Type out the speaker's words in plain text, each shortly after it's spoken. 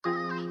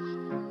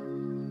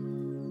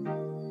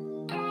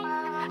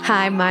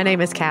Hi, my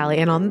name is Callie,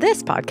 and on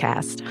this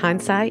podcast,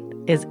 hindsight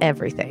is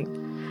everything.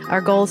 Our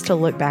goal is to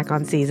look back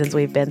on seasons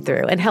we've been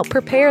through and help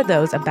prepare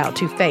those about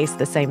to face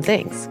the same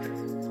things.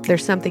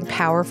 There's something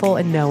powerful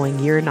in knowing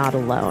you're not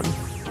alone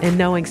and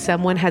knowing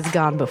someone has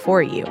gone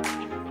before you.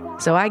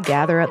 So I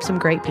gather up some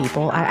great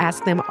people, I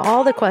ask them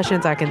all the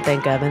questions I can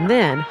think of, and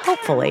then,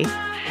 hopefully,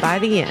 by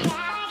the end,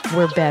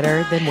 we're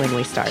better than when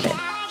we started.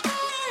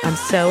 I'm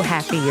so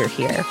happy you're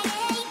here.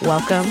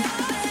 Welcome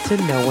to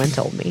No One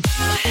Told Me.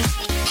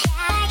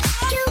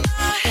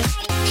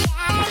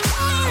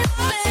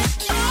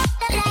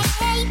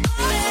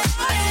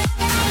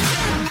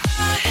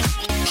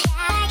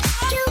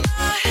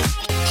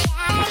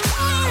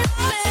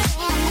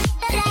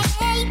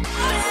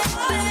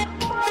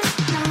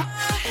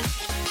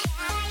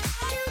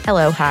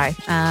 Hello, hi.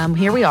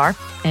 Here we are,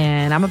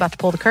 and I'm about to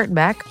pull the curtain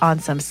back on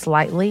some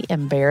slightly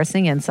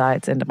embarrassing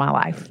insights into my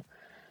life.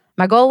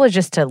 My goal was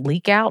just to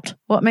leak out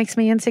what makes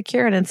me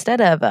insecure, and instead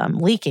of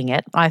leaking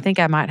it, I think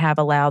I might have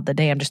allowed the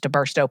dam just to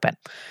burst open.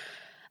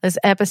 This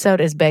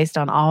episode is based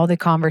on all the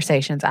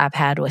conversations I've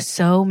had with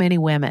so many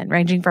women,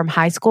 ranging from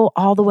high school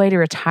all the way to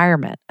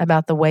retirement,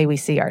 about the way we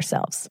see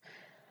ourselves.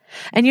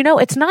 And you know,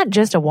 it's not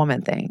just a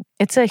woman thing.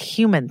 It's a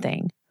human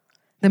thing.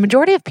 The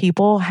majority of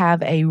people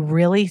have a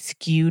really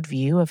skewed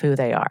view of who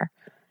they are.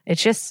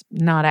 It's just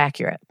not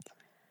accurate.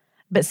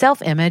 But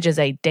self-image is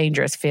a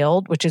dangerous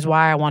field, which is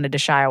why I wanted to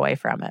shy away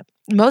from it.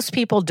 Most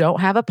people don't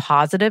have a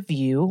positive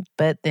view,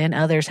 but then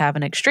others have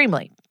an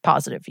extremely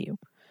positive view.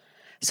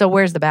 So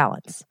where's the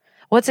balance?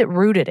 What's it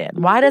rooted in?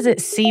 Why does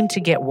it seem to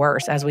get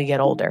worse as we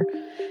get older?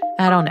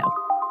 I don't know,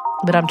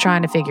 but I'm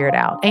trying to figure it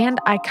out. And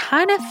I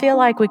kind of feel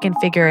like we can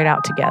figure it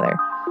out together.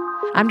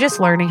 I'm just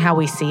learning how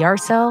we see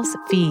ourselves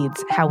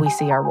feeds how we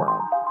see our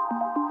world.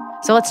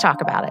 So let's talk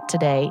about it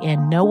today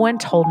in No One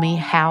Told Me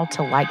How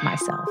to Like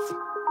Myself.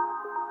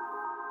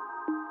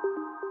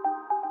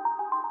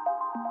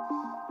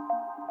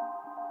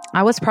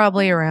 I was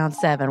probably around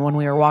 7 when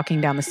we were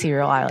walking down the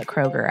cereal aisle at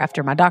Kroger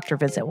after my doctor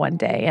visit one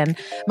day, and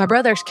my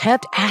brothers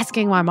kept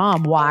asking my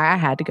mom why I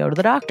had to go to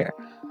the doctor.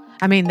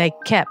 I mean, they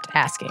kept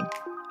asking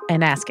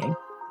and asking.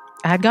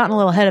 I had gotten a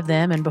little ahead of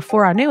them, and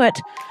before I knew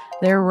it,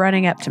 they were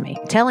running up to me,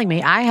 telling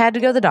me I had to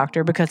go to the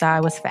doctor because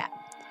I was fat.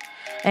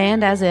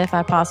 And as if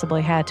I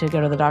possibly had to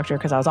go to the doctor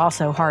because I was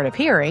also hard of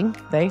hearing,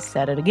 they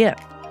said it again.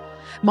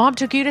 Mom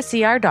took you to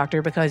see our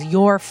doctor because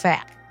you're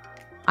fat.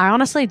 I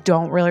honestly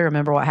don't really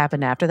remember what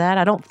happened after that.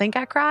 I don't think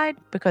I cried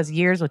because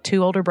years with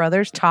 2 older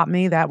brothers taught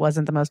me that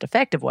wasn't the most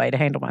effective way to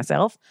handle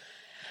myself.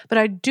 But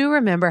I do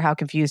remember how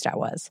confused I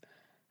was.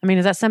 I mean,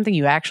 is that something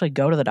you actually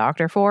go to the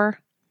doctor for?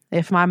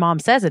 If my mom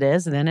says it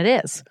is, then it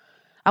is.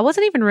 I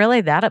wasn't even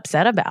really that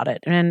upset about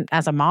it. And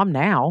as a mom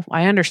now,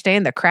 I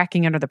understand the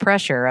cracking under the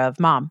pressure of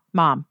mom,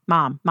 mom,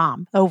 mom,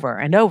 mom, over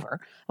and over,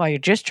 while you're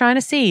just trying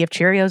to see if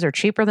Cheerios are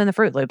cheaper than the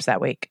Fruit Loops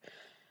that week.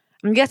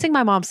 I'm guessing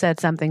my mom said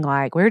something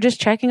like, we're just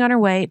checking on her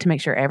weight to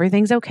make sure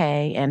everything's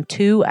okay, and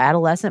 2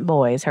 adolescent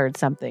boys heard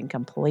something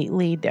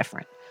completely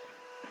different.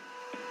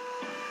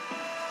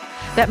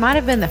 That might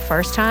have been the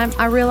first time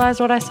I realized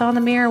what I saw in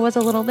the mirror was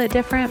a little bit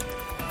different,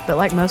 but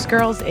like most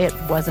girls, it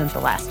wasn't the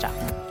last time.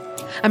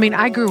 I mean,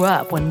 I grew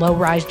up when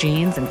low-rise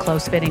jeans and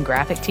close-fitting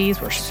graphic tees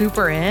were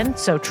super in,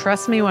 so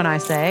trust me when I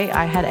say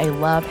I had a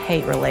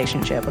love-hate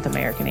relationship with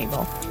American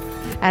Eagle.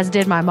 As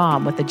did my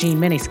mom with the jean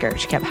miniskirt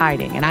she kept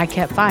hiding and I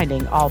kept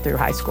finding all through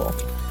high school.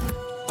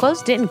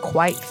 Clothes didn't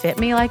quite fit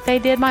me like they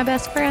did my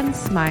best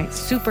friends, my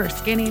super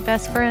skinny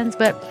best friends,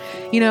 but,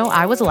 you know,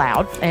 I was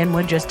loud and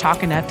would just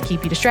talk enough to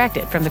keep you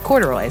distracted from the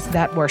corduroys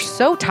that were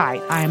so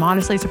tight I am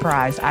honestly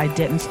surprised I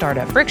didn't start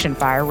a friction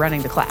fire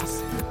running to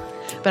class.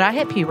 But I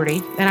hit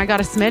puberty, and I got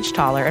a smidge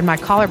taller, and my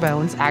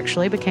collarbones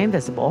actually became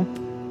visible.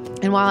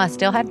 And while I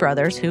still had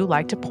brothers who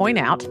liked to point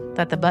out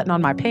that the button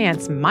on my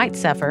pants might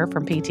suffer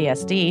from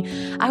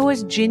PTSD, I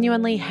was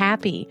genuinely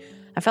happy.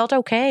 I felt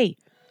okay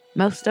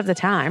most of the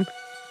time.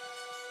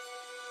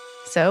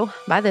 So,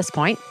 by this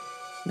point,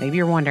 maybe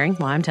you're wondering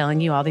why I'm telling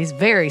you all these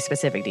very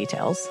specific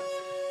details.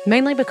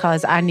 Mainly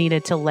because I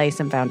needed to lay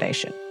some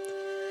foundation.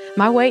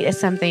 My weight is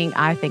something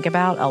I think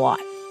about a lot.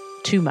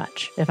 Too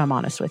much, if I'm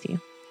honest with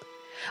you.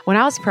 When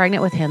I was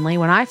pregnant with Henley,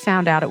 when I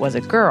found out it was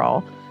a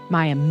girl,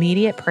 my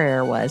immediate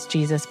prayer was,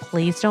 Jesus,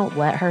 please don't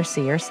let her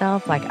see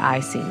herself like I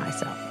see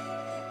myself.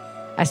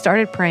 I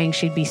started praying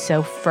she'd be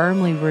so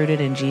firmly rooted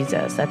in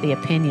Jesus that the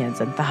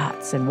opinions and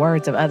thoughts and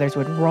words of others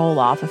would roll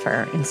off of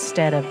her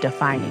instead of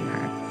defining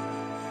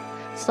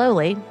her.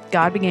 Slowly,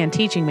 God began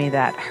teaching me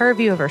that her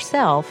view of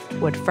herself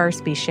would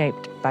first be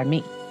shaped by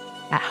me,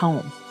 at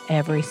home,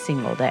 every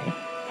single day.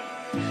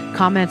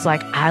 Comments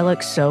like, I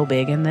look so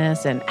big in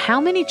this, and how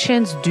many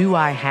chins do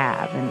I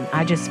have? And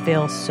I just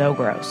feel so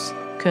gross,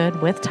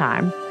 could, with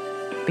time,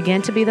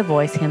 begin to be the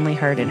voice Henley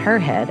heard in her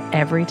head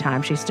every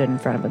time she stood in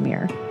front of a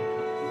mirror.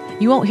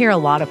 You won't hear a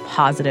lot of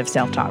positive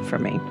self-talk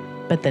from me,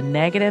 but the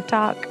negative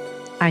talk,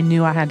 I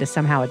knew I had to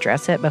somehow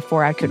address it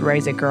before I could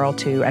raise a girl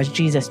to, as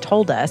Jesus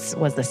told us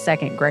was the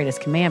second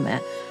greatest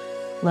commandment,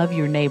 love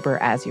your neighbor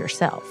as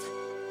yourself.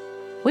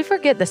 We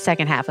forget the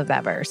second half of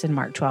that verse in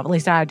Mark 12. At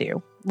least I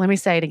do. Let me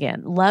say it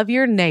again. Love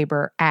your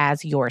neighbor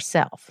as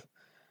yourself.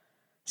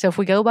 So if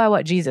we go by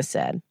what Jesus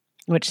said,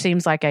 which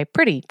seems like a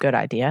pretty good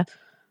idea,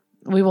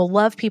 we will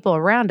love people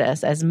around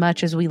us as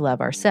much as we love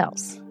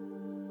ourselves.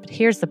 But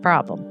here's the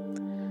problem.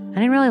 I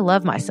didn't really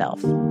love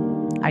myself.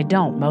 I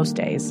don't most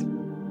days.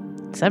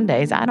 Some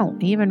days I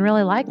don't even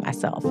really like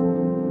myself.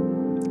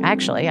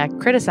 Actually, I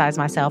criticize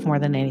myself more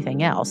than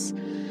anything else.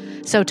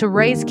 So to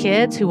raise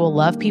kids who will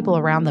love people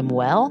around them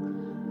well,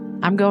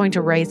 I'm going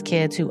to raise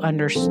kids who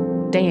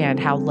understand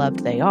how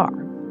loved they are.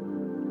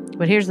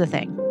 But here's the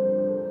thing.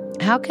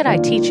 How could I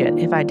teach it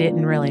if I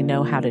didn't really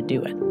know how to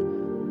do it?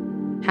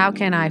 How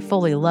can I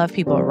fully love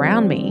people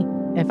around me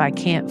if I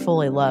can't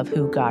fully love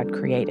who God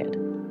created?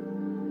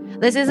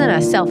 This isn't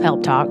a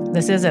self-help talk.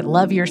 This isn't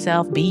love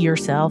yourself, be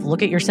yourself,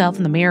 look at yourself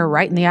in the mirror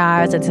right in the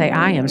eyes and say,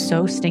 I am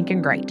so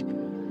stinking great.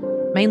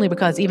 Mainly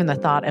because even the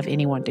thought of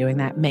anyone doing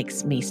that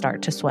makes me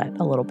start to sweat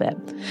a little bit.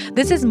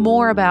 This is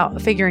more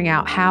about figuring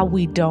out how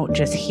we don't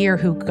just hear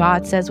who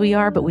God says we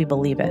are, but we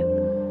believe it.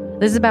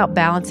 This is about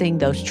balancing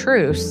those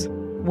truths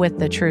with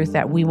the truth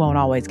that we won't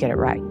always get it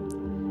right.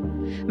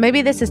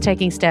 Maybe this is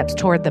taking steps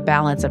toward the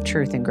balance of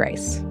truth and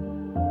grace.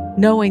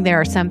 Knowing there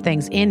are some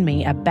things in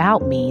me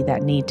about me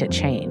that need to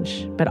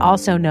change, but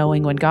also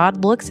knowing when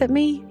God looks at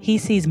me, he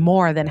sees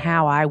more than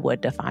how I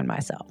would define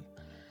myself.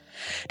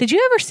 Did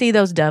you ever see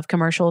those Dove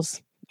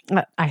commercials?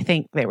 I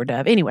think they were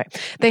Dove. Anyway,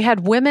 they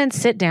had women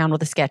sit down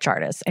with a sketch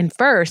artist, and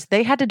first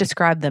they had to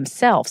describe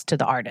themselves to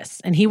the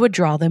artist, and he would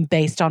draw them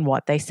based on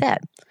what they said.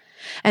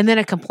 And then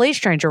a complete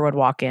stranger would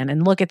walk in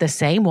and look at the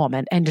same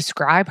woman and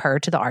describe her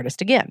to the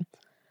artist again.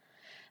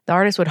 The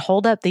artist would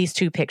hold up these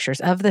two pictures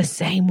of the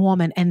same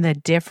woman, and the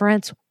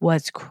difference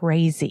was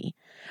crazy.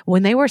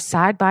 When they were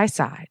side by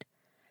side,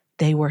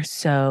 they were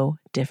so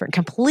different,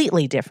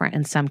 completely different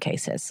in some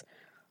cases.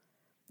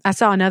 I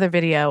saw another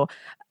video.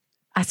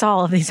 I saw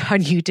all of these on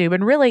YouTube,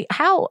 and really,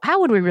 how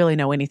would we really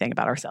know anything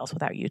about ourselves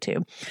without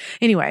YouTube?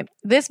 Anyway,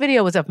 this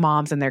video was of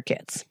moms and their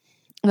kids.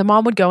 The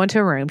mom would go into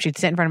a room. She'd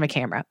sit in front of a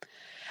camera,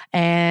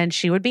 and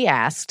she would be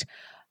asked,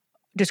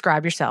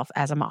 describe yourself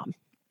as a mom.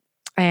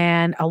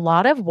 And a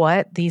lot of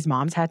what these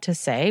moms had to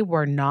say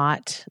were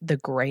not the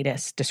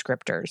greatest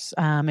descriptors.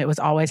 It was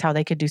always how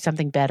they could do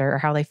something better or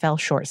how they fell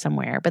short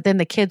somewhere. But then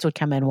the kids would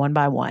come in one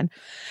by one,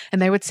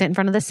 and they would sit in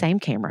front of the same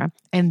camera,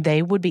 and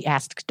they would be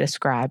asked to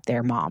describe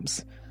their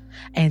moms.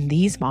 And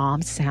these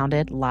moms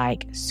sounded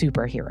like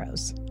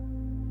superheroes.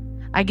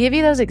 I give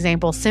you those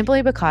examples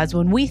simply because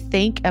when we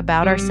think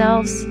about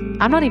ourselves,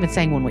 I'm not even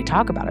saying when we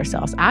talk about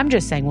ourselves, I'm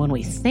just saying when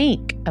we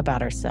think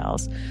about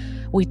ourselves,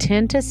 we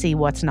tend to see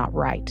what's not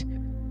right.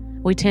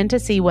 We tend to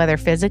see whether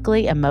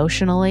physically,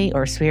 emotionally,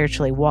 or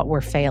spiritually what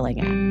we're failing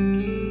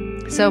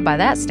at. So by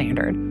that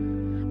standard,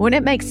 wouldn't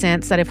it make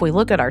sense that if we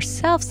look at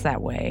ourselves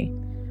that way,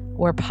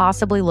 we're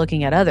possibly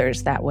looking at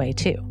others that way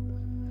too?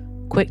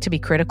 Quick to be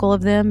critical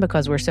of them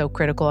because we're so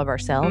critical of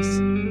ourselves.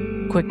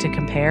 Quick to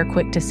compare,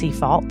 quick to see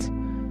fault.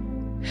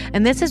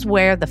 And this is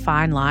where the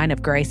fine line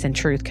of grace and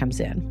truth comes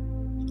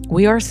in.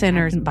 We are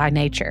sinners by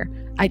nature.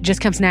 It just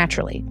comes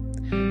naturally.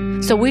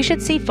 So we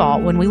should see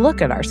fault when we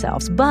look at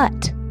ourselves,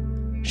 but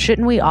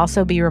shouldn't we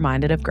also be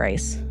reminded of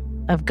grace,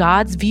 of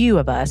God's view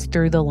of us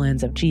through the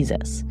lens of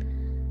Jesus?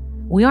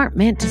 We aren't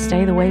meant to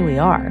stay the way we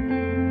are,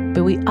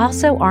 but we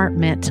also aren't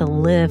meant to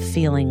live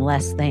feeling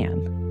less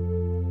than.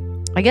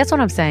 I guess what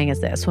I'm saying is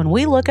this: when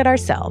we look at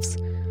ourselves,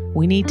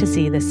 we need to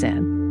see the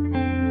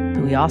sin,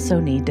 but we also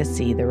need to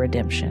see the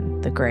redemption,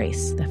 the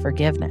grace, the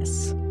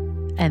forgiveness.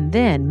 And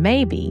then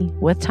maybe,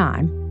 with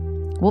time,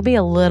 we'll be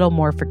a little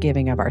more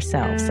forgiving of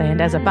ourselves,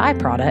 and as a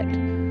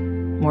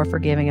byproduct, more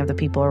forgiving of the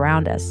people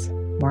around us,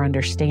 more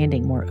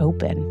understanding, more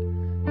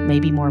open,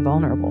 maybe more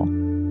vulnerable.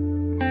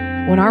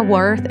 When our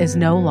worth is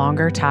no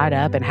longer tied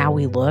up in how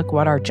we look,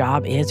 what our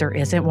job is or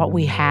isn't, what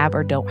we have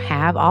or don't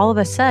have, all of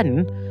a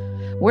sudden,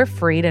 we're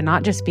free to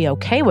not just be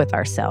okay with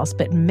ourselves,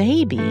 but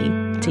maybe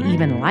to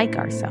even like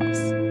ourselves.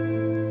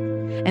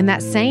 And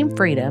that same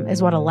freedom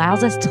is what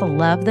allows us to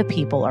love the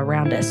people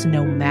around us,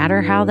 no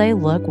matter how they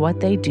look, what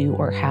they do,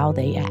 or how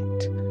they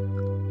act.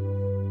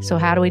 So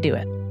how do we do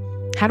it?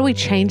 How do we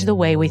change the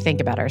way we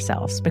think about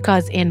ourselves?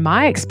 Because in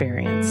my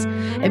experience,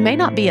 it may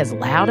not be as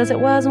loud as it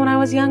was when I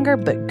was younger,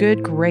 but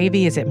good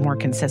gravy, is it more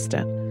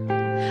consistent?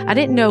 I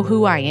didn't know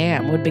who I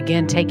am would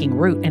begin taking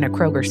root in a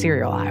Kroger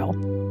cereal aisle.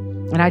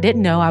 And I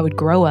didn't know I would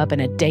grow up in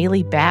a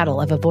daily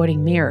battle of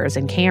avoiding mirrors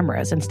and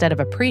cameras instead of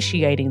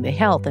appreciating the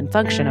health and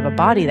function of a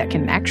body that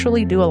can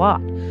actually do a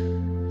lot.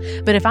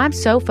 But if I'm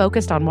so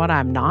focused on what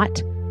I'm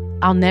not,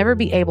 I'll never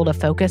be able to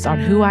focus on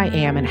who I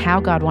am and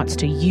how God wants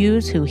to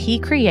use who He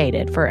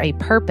created for a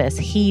purpose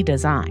He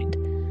designed.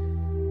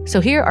 So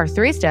here are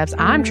 3 steps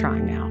I'm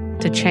trying out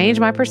to change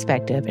my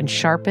perspective and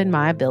sharpen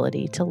my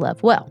ability to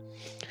love well.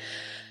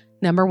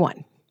 Number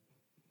 1,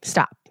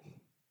 stop.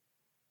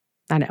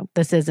 I know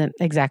this isn't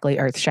exactly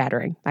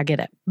earth-shattering. I get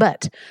it.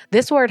 But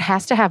this word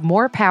has to have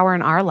more power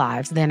in our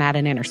lives than at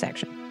an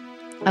intersection.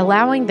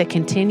 Allowing the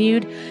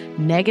continued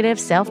negative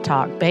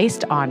self-talk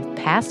based on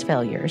past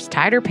failures,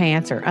 tighter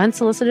pants, or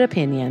unsolicited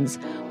opinions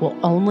will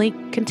only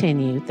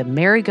continue the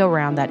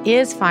merry-go-round that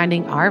is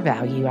finding our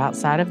value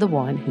outside of the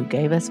one who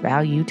gave us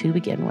value to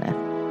begin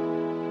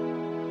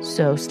with.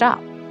 So stop.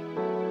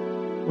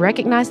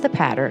 Recognize the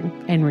pattern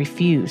and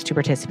refuse to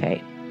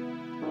participate.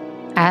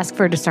 Ask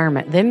for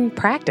discernment, then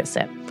practice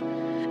it.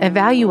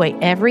 Evaluate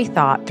every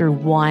thought through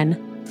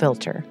one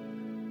filter.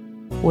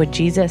 Would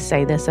Jesus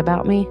say this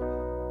about me?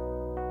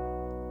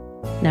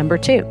 Number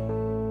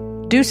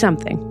 2, do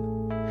something.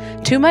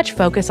 Too much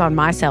focus on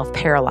myself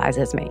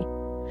paralyzes me.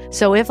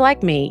 So if,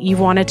 like me, you've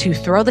wanted to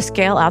throw the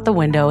scale out the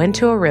window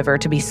into a river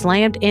to be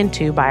slammed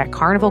into by a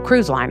Carnival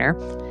cruise liner,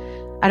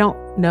 I don't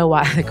know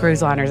why the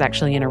cruise liner is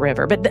actually in a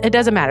river, but it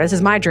doesn't matter. This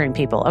is my dream,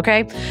 people,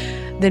 okay?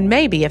 Then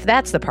maybe if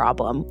that's the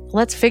problem,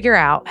 let's figure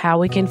out how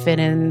we can fit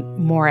in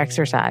more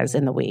exercise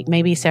in the week,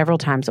 maybe several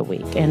times a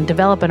week, and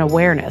develop an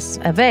awareness,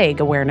 a vague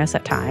awareness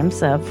at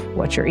times of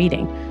what you're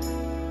eating.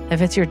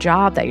 If it's your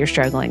job that you're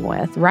struggling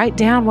with, write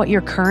down what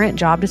your current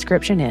job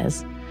description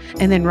is,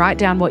 and then write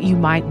down what you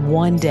might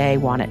one day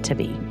want it to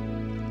be.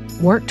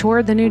 Work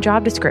toward the new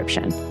job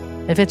description.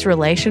 If it's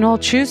relational,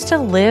 choose to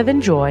live in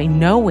joy,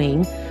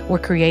 knowing we're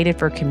created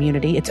for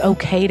community. It's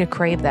okay to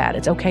crave that.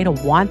 It's okay to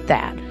want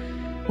that.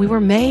 We were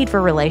made for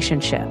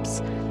relationships.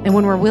 And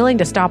when we're willing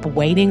to stop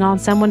waiting on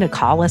someone to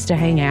call us to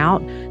hang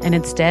out and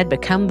instead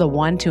become the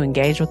one to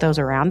engage with those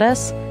around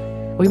us,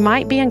 we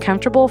might be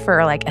uncomfortable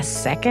for like a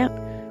second,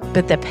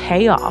 but the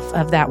payoff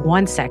of that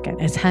 1 second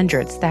is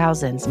hundreds,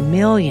 thousands,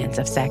 millions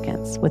of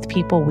seconds with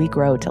people we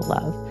grow to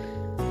love.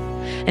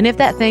 And if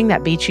that thing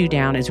that beats you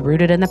down is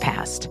rooted in the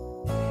past,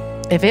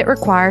 if it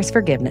requires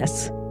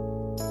forgiveness,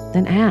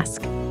 then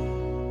ask.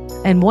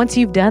 And once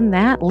you've done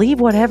that, leave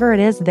whatever it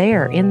is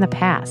there in the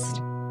past.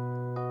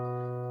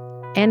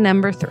 And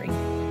number 3,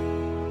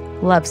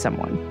 love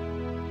someone.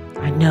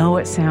 I know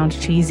it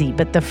sounds cheesy,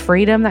 but the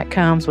freedom that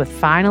comes with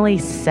finally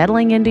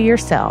settling into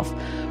yourself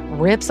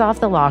rips off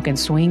the lock and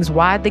swings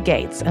wide the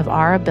gates of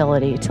our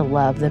ability to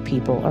love the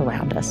people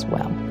around us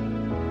well.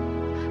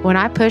 When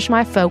I push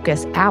my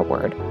focus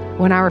outward,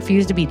 when I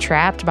refuse to be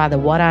trapped by the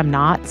what I'm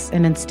nots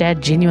and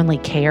instead genuinely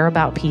care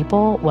about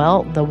people,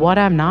 well, the what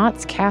I'm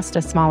nots cast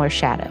a smaller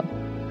shadow.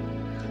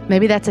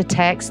 Maybe that's a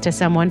text to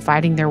someone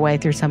fighting their way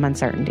through some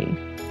uncertainty.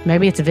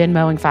 Maybe it's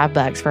Venmoing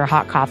 $5 for a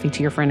hot coffee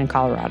to your friend in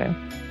Colorado.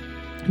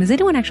 Does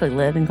anyone actually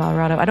live in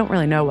Colorado? I don't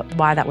really know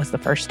why that was the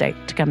first state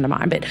to come to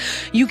mind, but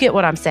you get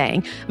what I'm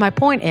saying. My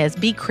point is,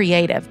 be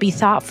creative, be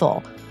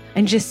thoughtful,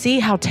 and just see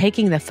how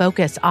taking the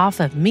focus off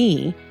of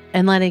me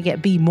and letting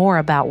it be more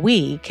about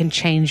we can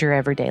change your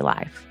everyday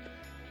life.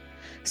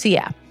 So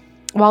yeah,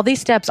 while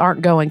these steps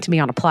aren't going to be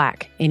on a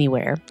plaque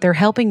anywhere, they're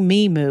helping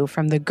me move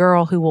from the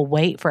girl who will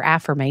wait for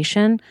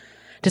affirmation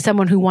to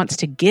someone who wants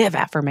to give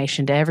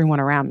affirmation to everyone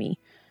around me.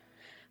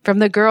 From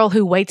the girl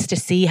who waits to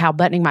see how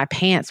buttoning my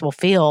pants will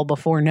feel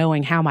before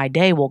knowing how my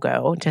day will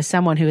go to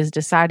someone who is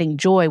deciding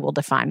joy will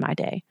define my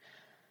day.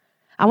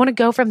 I want to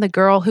go from the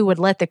girl who would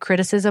let the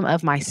criticism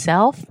of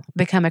myself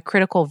become a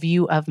critical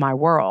view of my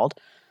world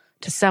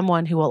to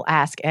someone who will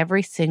ask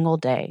every single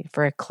day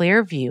for a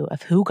clear view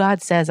of who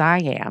God says I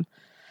am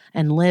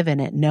and live in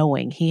it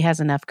knowing He has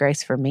enough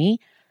grace for me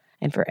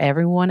and for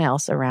everyone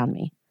else around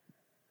me.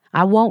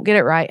 I won't get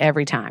it right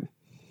every time.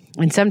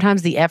 And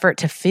sometimes the effort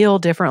to feel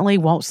differently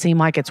won't seem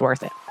like it's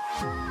worth it.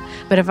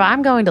 But if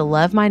I'm going to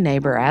love my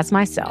neighbor as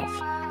myself,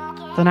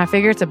 then I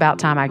figure it's about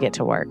time I get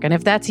to work. And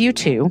if that's you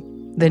too,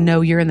 then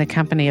know you're in the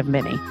company of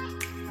many.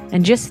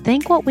 And just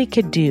think what we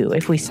could do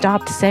if we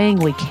stopped saying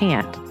we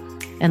can't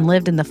and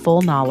lived in the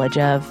full knowledge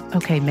of,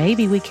 okay,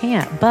 maybe we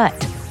can't,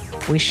 but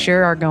we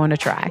sure are going to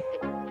try.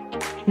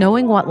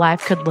 Knowing what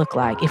life could look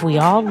like if we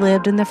all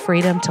lived in the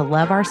freedom to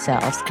love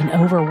ourselves and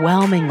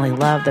overwhelmingly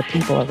love the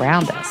people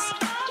around us.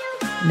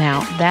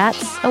 Now,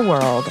 that's a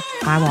world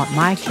I want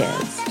my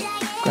kids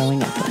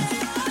growing up in.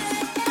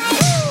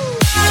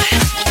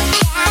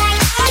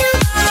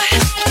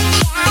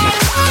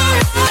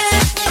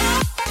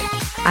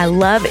 I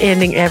love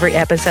ending every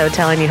episode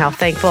telling you how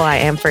thankful I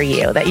am for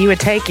you, that you would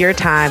take your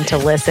time to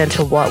listen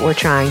to what we're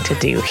trying to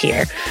do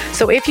here.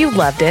 So if you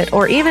loved it,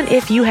 or even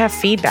if you have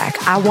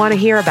feedback, I want to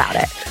hear about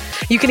it.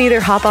 You can either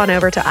hop on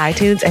over to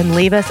iTunes and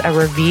leave us a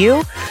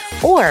review,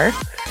 or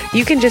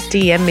you can just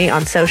DM me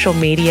on social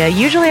media.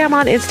 Usually I'm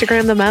on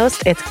Instagram the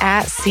most. It's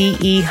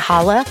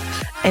 @CEHolla.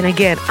 And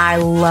again, I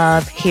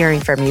love hearing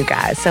from you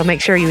guys. So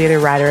make sure you either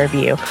write a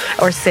review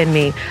or send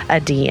me a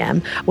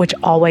DM, which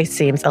always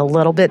seems a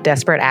little bit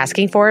desperate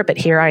asking for it, but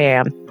here I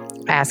am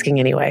asking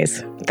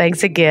anyways.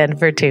 Thanks again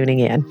for tuning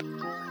in.